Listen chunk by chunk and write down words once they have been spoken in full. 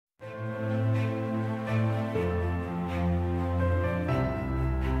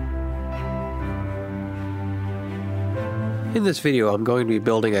In this video, I'm going to be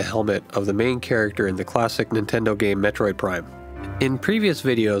building a helmet of the main character in the classic Nintendo game Metroid Prime. In previous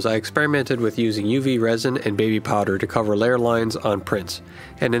videos, I experimented with using UV resin and baby powder to cover layer lines on prints,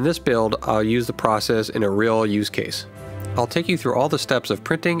 and in this build, I'll use the process in a real use case. I'll take you through all the steps of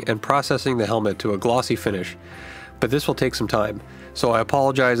printing and processing the helmet to a glossy finish, but this will take some time, so I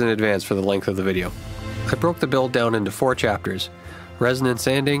apologize in advance for the length of the video. I broke the build down into 4 chapters: resin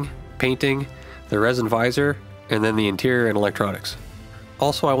sanding, painting, the resin visor, and then the interior and electronics.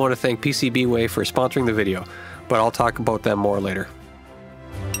 Also, I want to thank PCBWay for sponsoring the video, but I'll talk about them more later.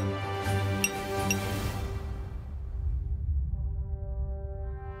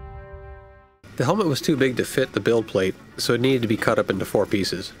 The helmet was too big to fit the build plate, so it needed to be cut up into 4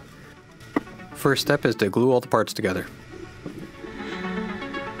 pieces. First step is to glue all the parts together.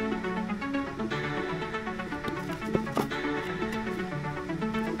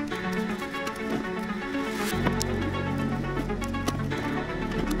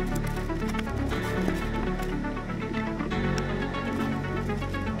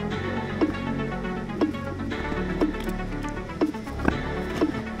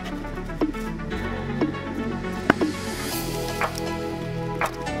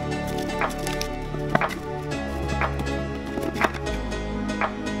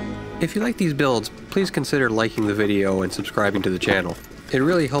 If you like these builds, please consider liking the video and subscribing to the channel. It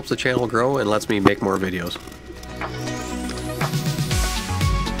really helps the channel grow and lets me make more videos.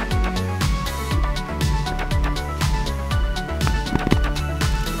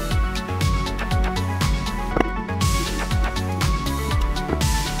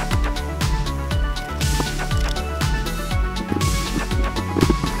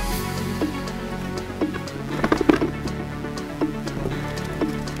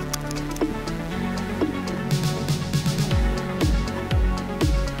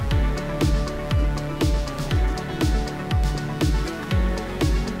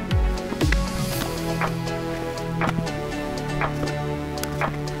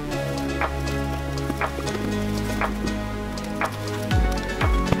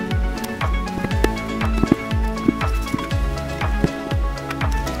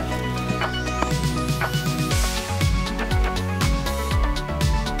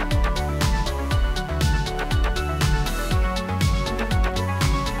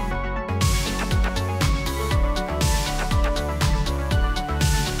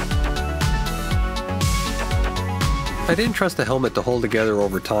 I didn't trust the helmet to hold together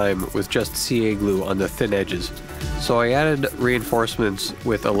over time with just CA glue on the thin edges, so I added reinforcements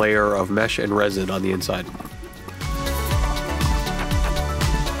with a layer of mesh and resin on the inside.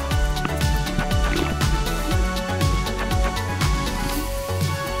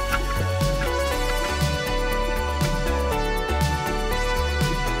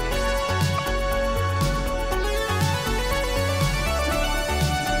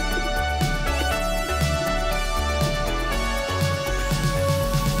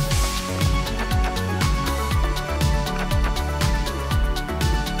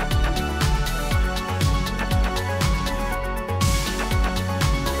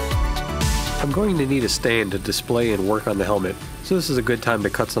 I'm going to need a stand to display and work on the helmet, so this is a good time to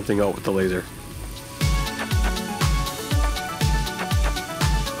cut something out with the laser.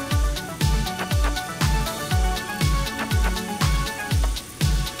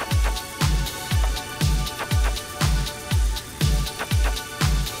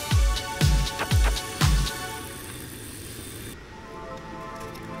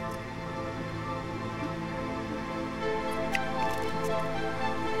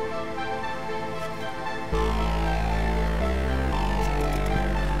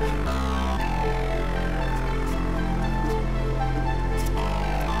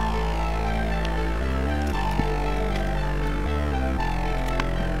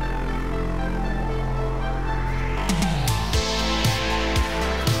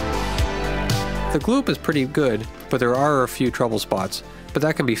 The gloop is pretty good, but there are a few trouble spots, but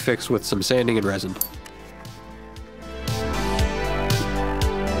that can be fixed with some sanding and resin.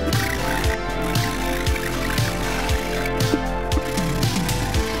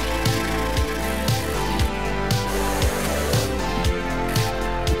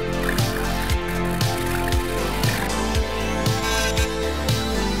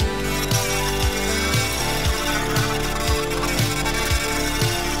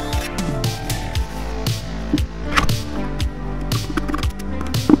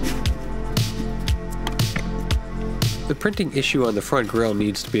 The printing issue on the front grille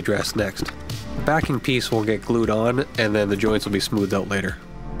needs to be addressed next. The backing piece will get glued on, and then the joints will be smoothed out later.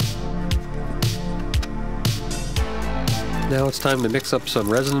 Now it's time to mix up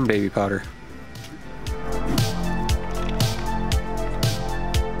some resin and baby powder.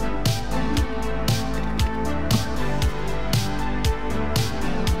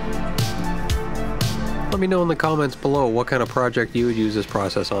 me know in the comments below what kind of project you would use this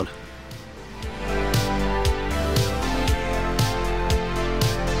process on.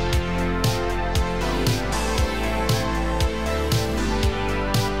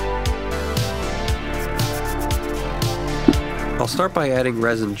 I'll start by adding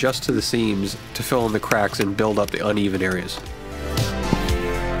resin just to the seams to fill in the cracks and build up the uneven areas.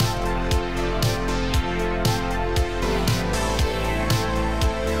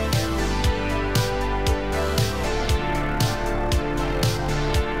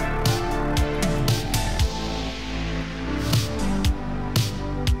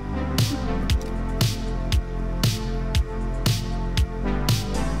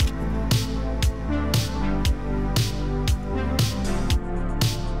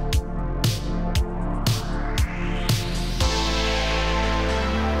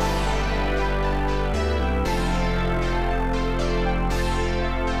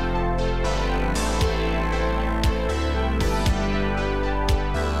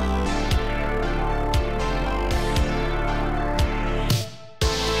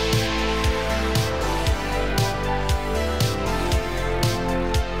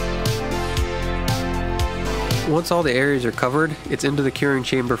 Once all the areas are covered, it's into the curing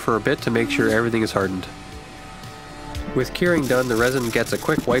chamber for a bit to make sure everything is hardened. With curing done, the resin gets a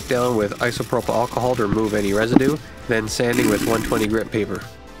quick wipe down with isopropyl alcohol to remove any residue, then sanding with 120 grit paper.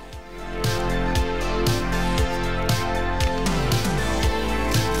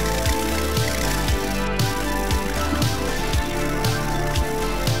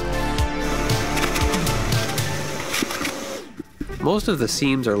 Most of the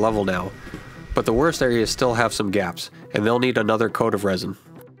seams are level now, but the worst areas still have some gaps, and they'll need another coat of resin.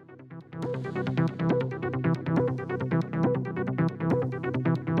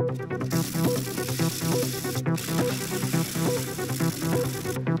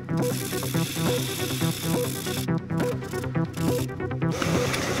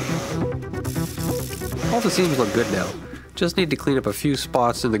 All the seams look good now. Just need to clean up a few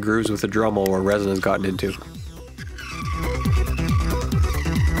spots in the grooves with the Dremel where resin has gotten into.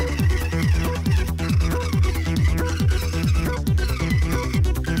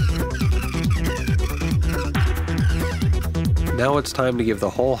 Now it's time to give the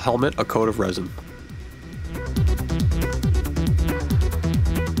whole helmet a coat of resin.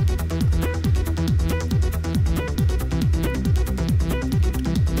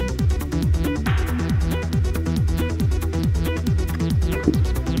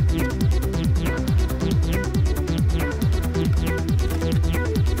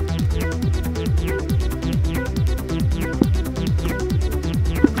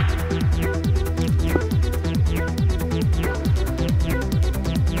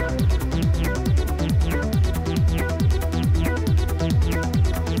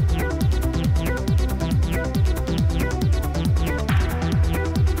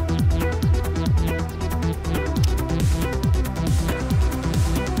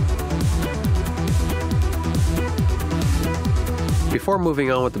 Before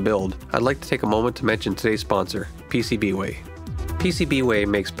moving on with the build, I'd like to take a moment to mention today's sponsor, PCBWay. PCBWay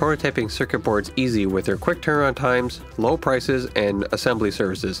makes prototyping circuit boards easy with their quick turnaround times, low prices, and assembly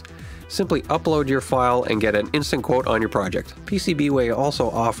services. Simply upload your file and get an instant quote on your project. PCBWay also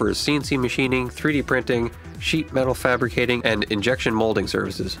offers CNC machining, 3D printing, sheet metal fabricating, and injection molding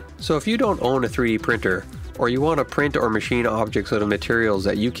services. So if you don't own a 3D printer, or you want to print or machine objects out of materials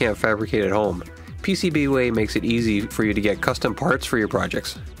that you can't fabricate at home, PCBWay makes it easy for you to get custom parts for your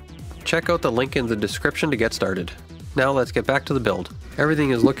projects. Check out the link in the description to get started. Now let's get back to the build.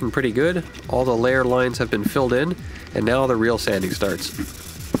 Everything is looking pretty good, all the layer lines have been filled in, and now the real sanding starts.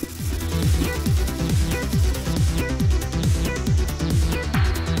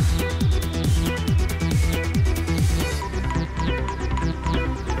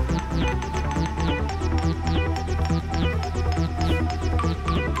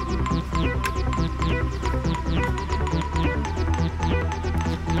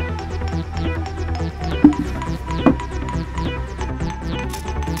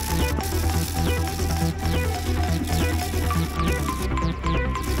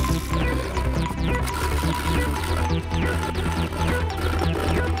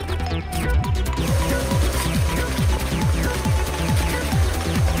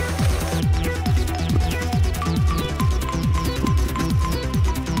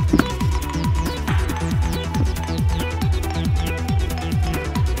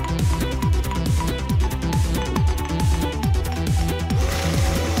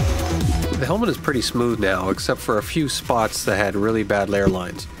 The helmet is pretty smooth now, except for a few spots that had really bad layer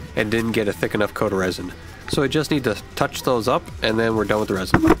lines and didn't get a thick enough coat of resin. So I just need to touch those up and then we're done with the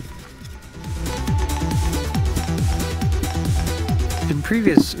resin.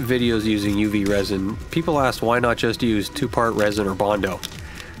 previous videos using UV resin, people asked why not just use 2-part resin or Bondo.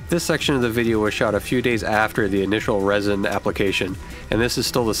 This section of the video was shot a few days after the initial resin application, and this is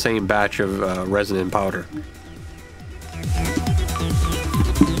still the same batch of resin and powder.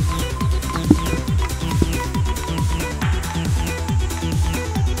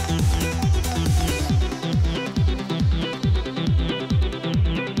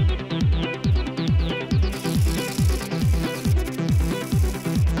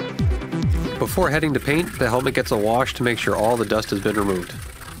 Before heading to paint, the helmet gets a wash to make sure all the dust has been removed.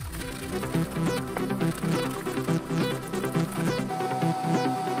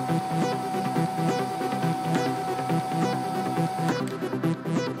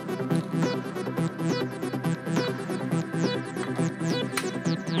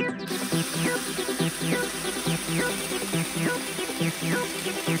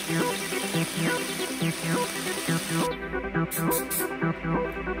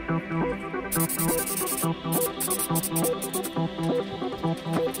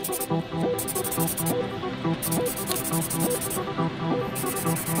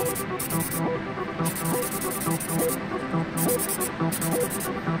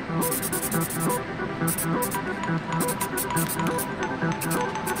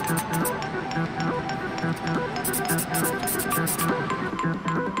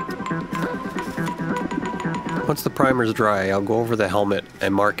 Once the primer is dry, I'll go over the helmet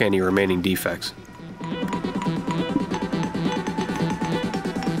and mark any remaining defects.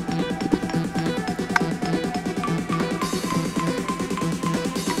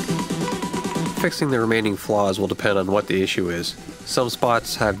 Fixing the remaining flaws will depend on what the issue is. Some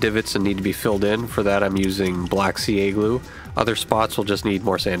spots have divots and need to be filled in. For that I'm using black CA glue. Other spots will just need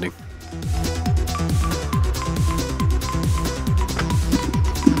more sanding.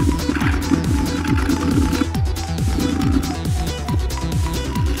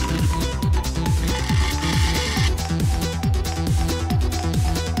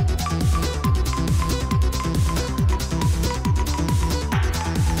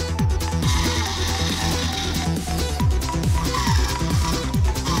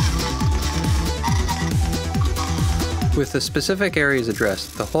 With the specific areas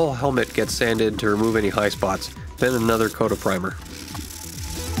addressed, the whole helmet gets sanded to remove any high spots, then another coat of primer.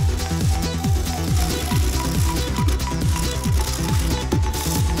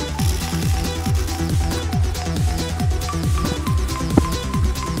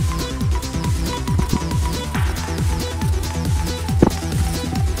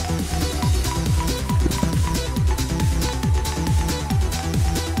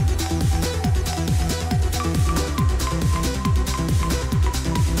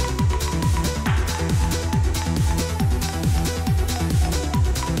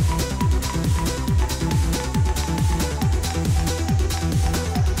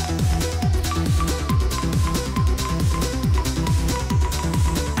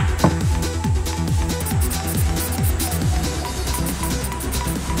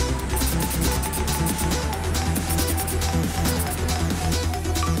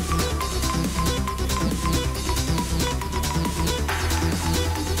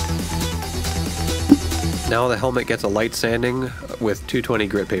 Now the helmet gets a light sanding with 220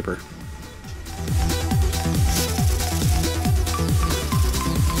 grit paper.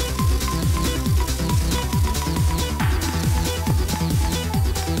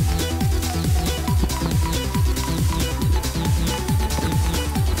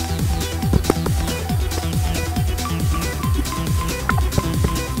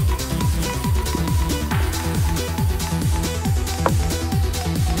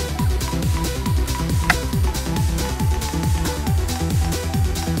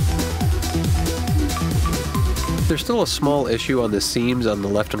 There's still a small issue on the seams on the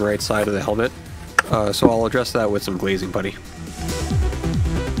left and right side of the helmet, so I'll address that with some glazing putty.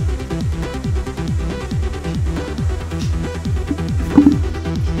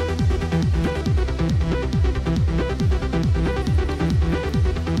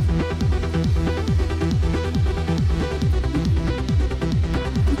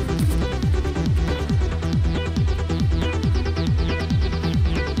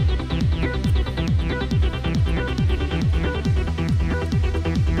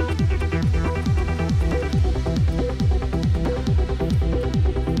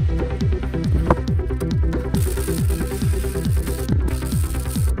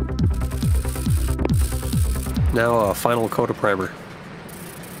 Now a final coat of primer.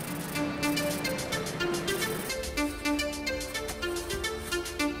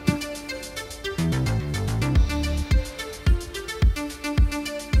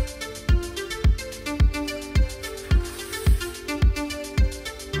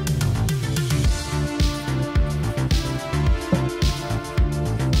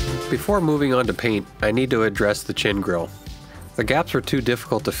 Before moving on to paint, I need to address the chin grill. The gaps were too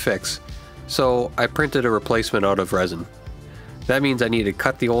difficult to fix, so I printed a replacement out of resin. That means I need to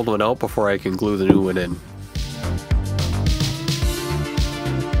cut the old one out before I can glue the new one in.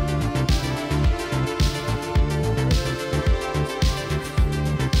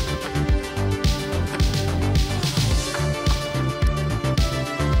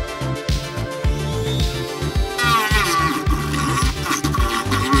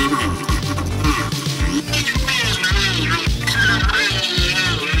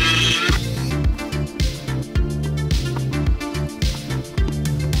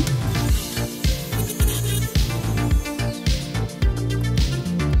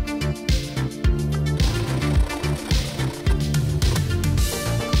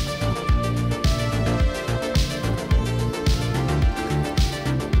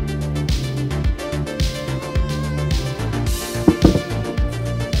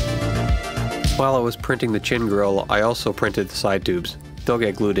 While I was printing the chin grill, I also printed the side tubes. They'll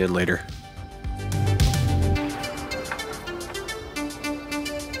get glued in later.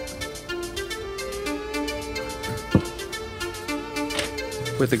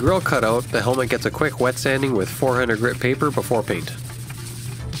 With the grill cut out, the helmet gets a quick wet sanding with 400 grit paper before paint.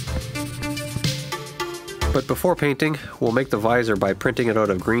 But before painting, we'll make the visor by printing it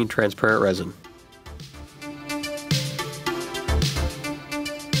out of green transparent resin.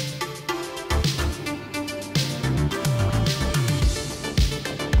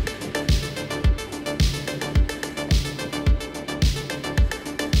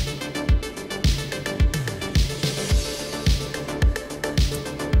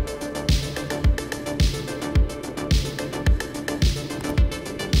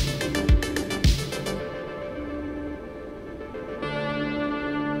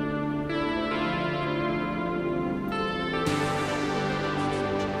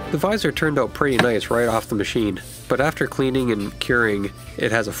 The visor turned out pretty nice right off the machine, but after cleaning and curing, it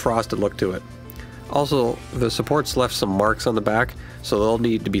has a frosted look to it. Also, the supports left some marks on the back, so they'll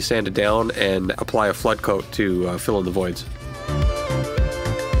need to be sanded down and apply a flood coat to fill in the voids.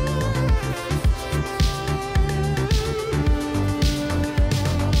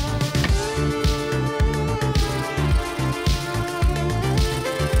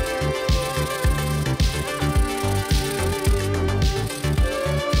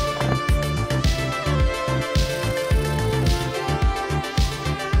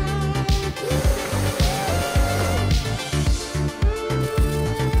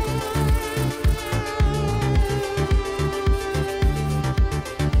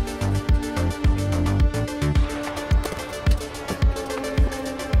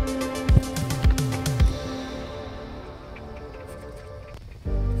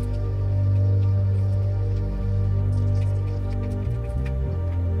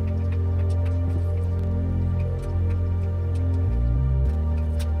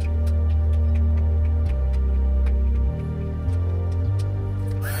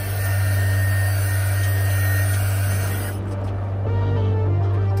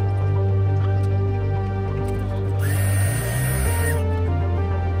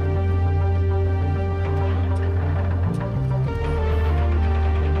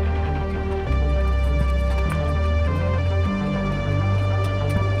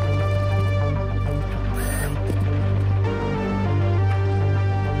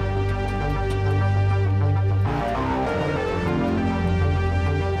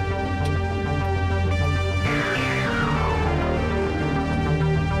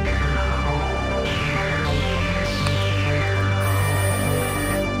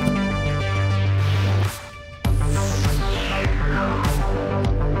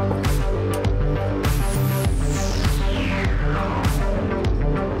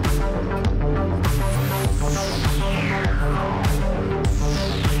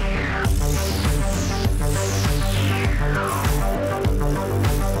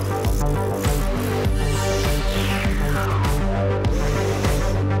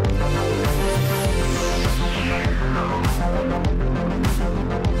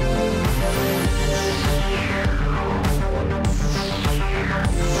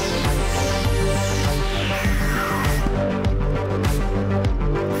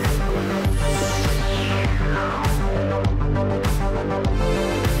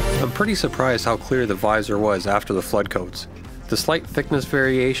 Pretty surprised how clear the visor was after the flood coats. The slight thickness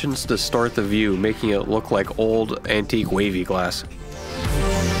variations distort the view, making it look like old, antique wavy glass.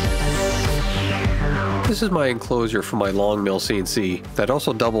 This is my enclosure for my long mill CNC that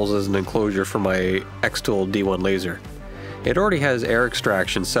also doubles as an enclosure for my X-Tool D1 laser. It already has air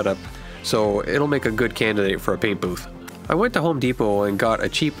extraction set up, so it'll make a good candidate for a paint booth. I went to Home Depot and got a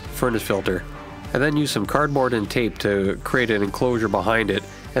cheap furnace filter. I then used some cardboard and tape to create an enclosure behind it,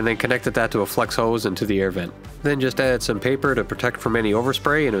 and then connected that to a flex hose and to the air vent. Then just added some paper to protect from any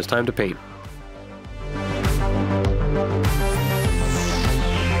overspray, and it was time to paint.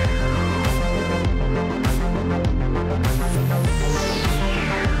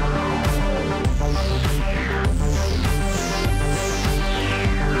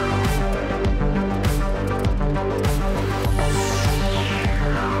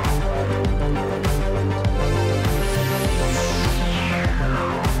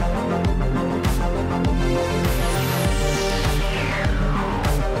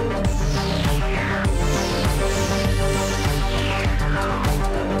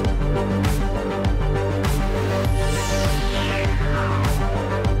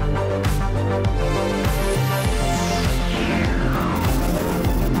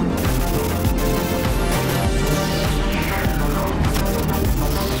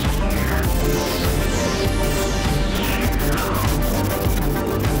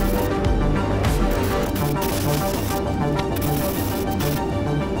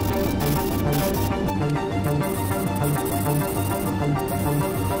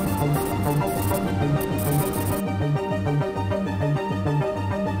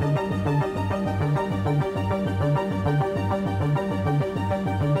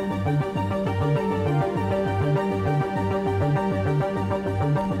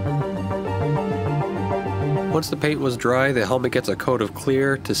 Once the paint was dry, the helmet gets a coat of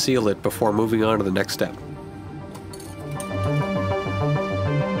clear to seal it before moving on to the next step.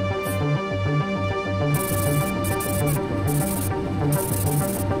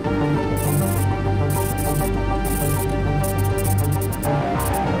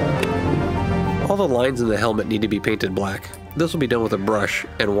 All the lines in the helmet need to be painted black. This will be done with a brush,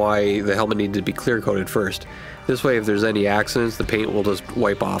 and why the helmet needs to be clear coated first. This way, if there's any accidents, the paint will just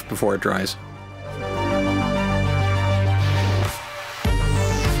wipe off before it dries.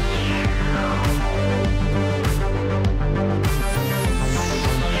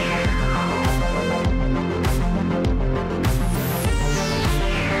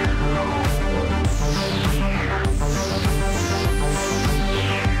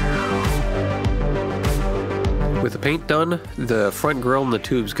 With the paint done, the front grille and the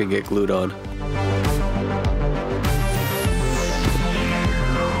tubes can get glued on.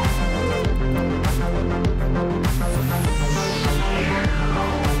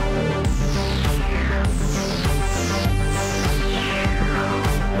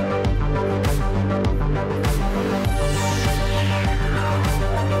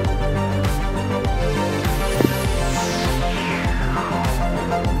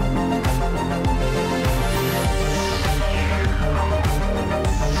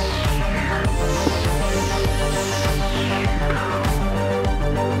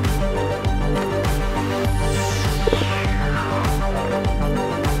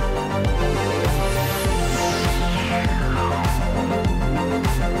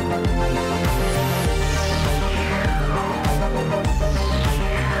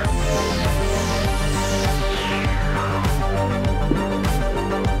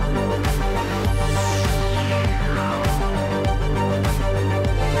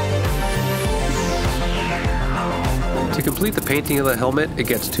 To complete the painting of the helmet, it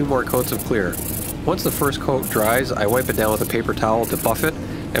gets 2 more coats of clear. Once the first coat dries, I wipe it down with a paper towel to buff it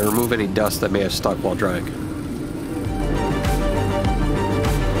and remove any dust that may have stuck while drying.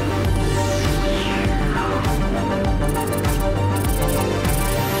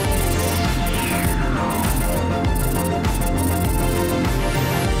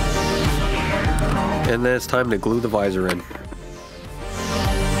 And then it's time to glue the visor in.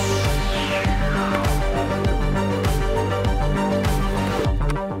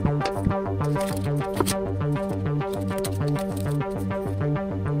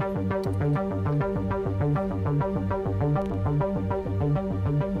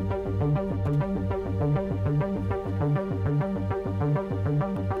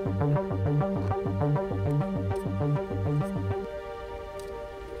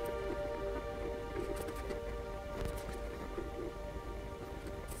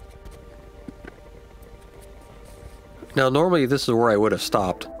 Now normally this is where I would have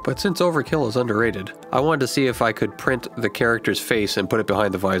stopped, but since overkill is underrated, I wanted to see if I could print the character's face and put it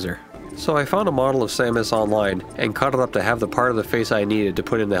behind the visor. So I found a model of Samus online and cut it up to have the part of the face I needed to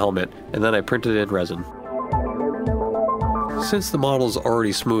put in the helmet, and then I printed it in resin. Since the model is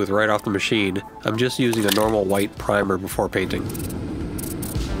already smooth right off the machine, I'm just using a normal white primer before painting.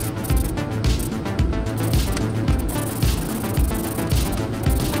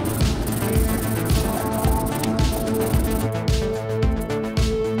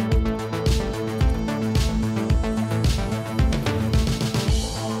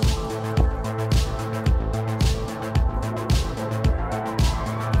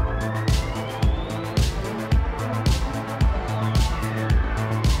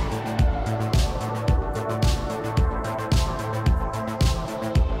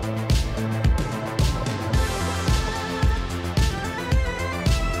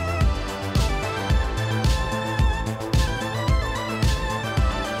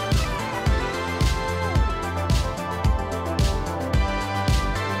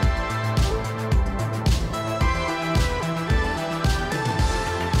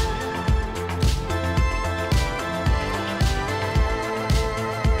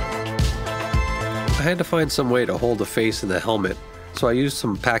 had to find some way to hold the face in the helmet, so I used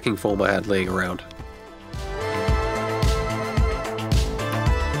some packing foam I had laying around.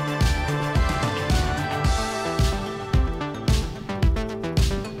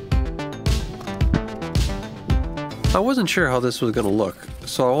 I wasn't sure how this was going to look,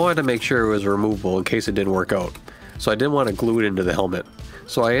 so I wanted to make sure it was removable in case it didn't work out. So I didn't want to glue it into the helmet.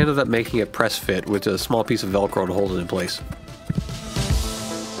 So I ended up making it press fit with a small piece of Velcro to hold it in place.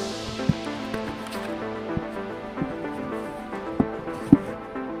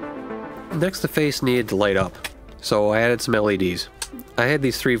 Next, the face needed to light up, so I added some LEDs. I had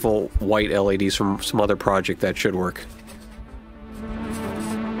these 3-volt white LEDs from some other project that should work.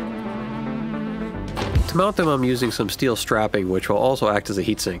 To mount them, I'm using some steel strapping, which will also act as a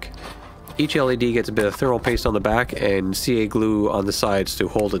heatsink. Each LED gets a bit of thermal paste on the back and CA glue on the sides to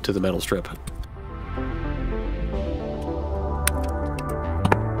hold it to the metal strip.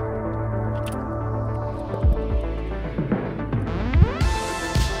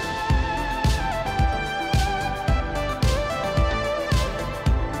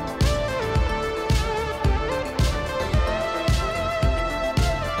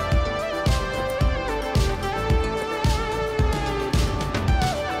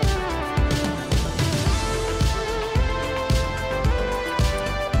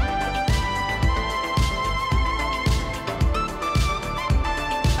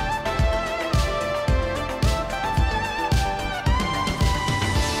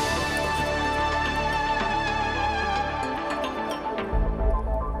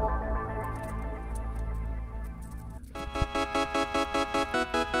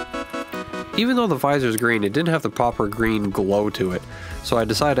 Even though the visor is green, it didn't have the proper green glow to it, so I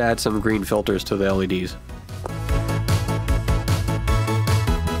decided to add some green filters to the LEDs.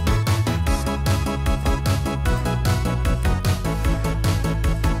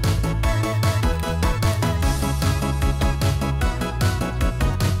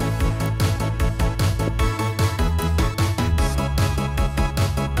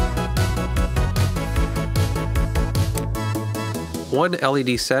 One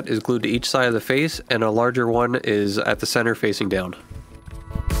LED set is glued to each side of the face, and a larger one is at the center facing down.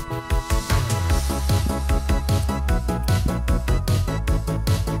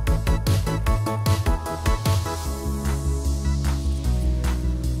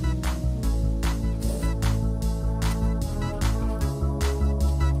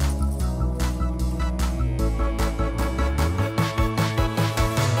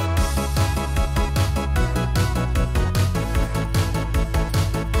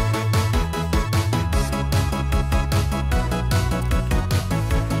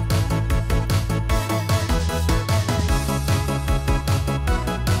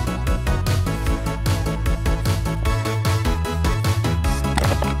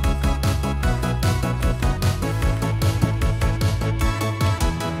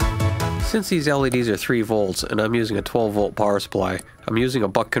 Since these LEDs are 3 volts and I'm using a 12 volt power supply, I'm using a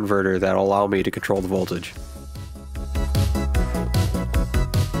buck converter that will allow me to control the voltage.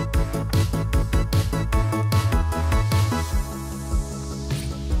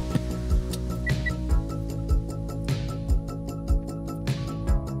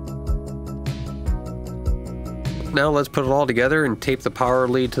 Now let's put it all together and tape the power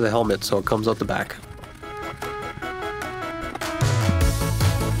lead to the helmet so it comes out the back.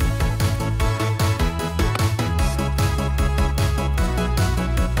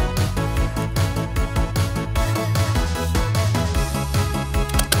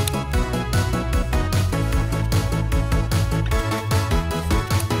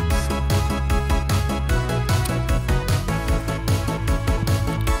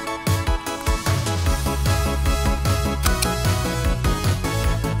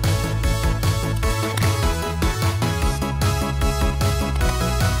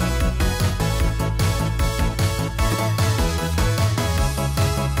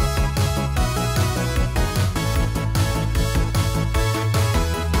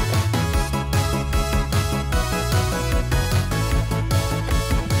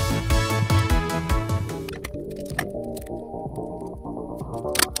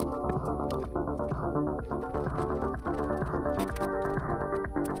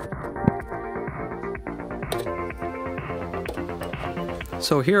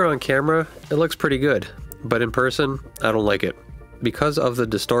 So here on camera, it looks pretty good, but in person, I don't like it. Because of the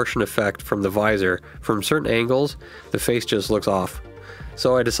distortion effect from the visor, from certain angles, the face just looks off.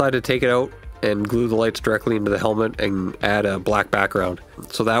 So I decided to take it out and glue the lights directly into the helmet and add a black background.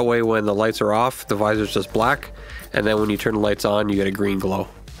 So that way when the lights are off, the visor's just black, and then when you turn the lights on, you get a green glow.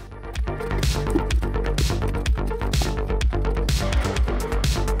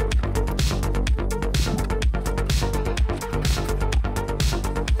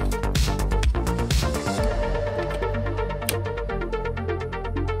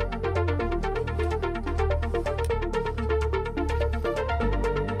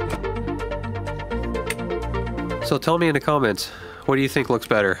 So tell me in the comments, what do you think looks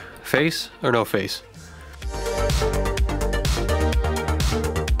better, face or no face?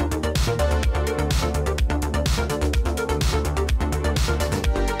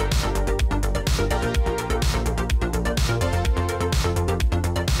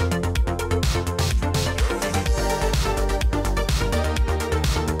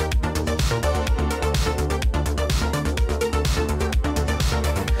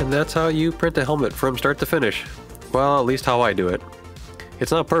 And that's how you print a helmet from start to finish. Well, at least how I do it.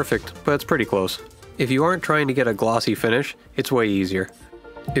 It's not perfect, but it's pretty close. If you aren't trying to get a glossy finish, it's way easier.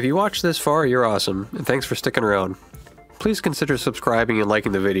 If you watched this far, you're awesome, and thanks for sticking around. Please consider subscribing and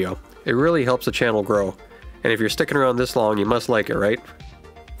liking the video. It really helps the channel grow. And if you're sticking around this long, you must like it, right?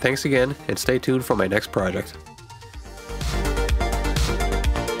 Thanks again, and stay tuned for my next project.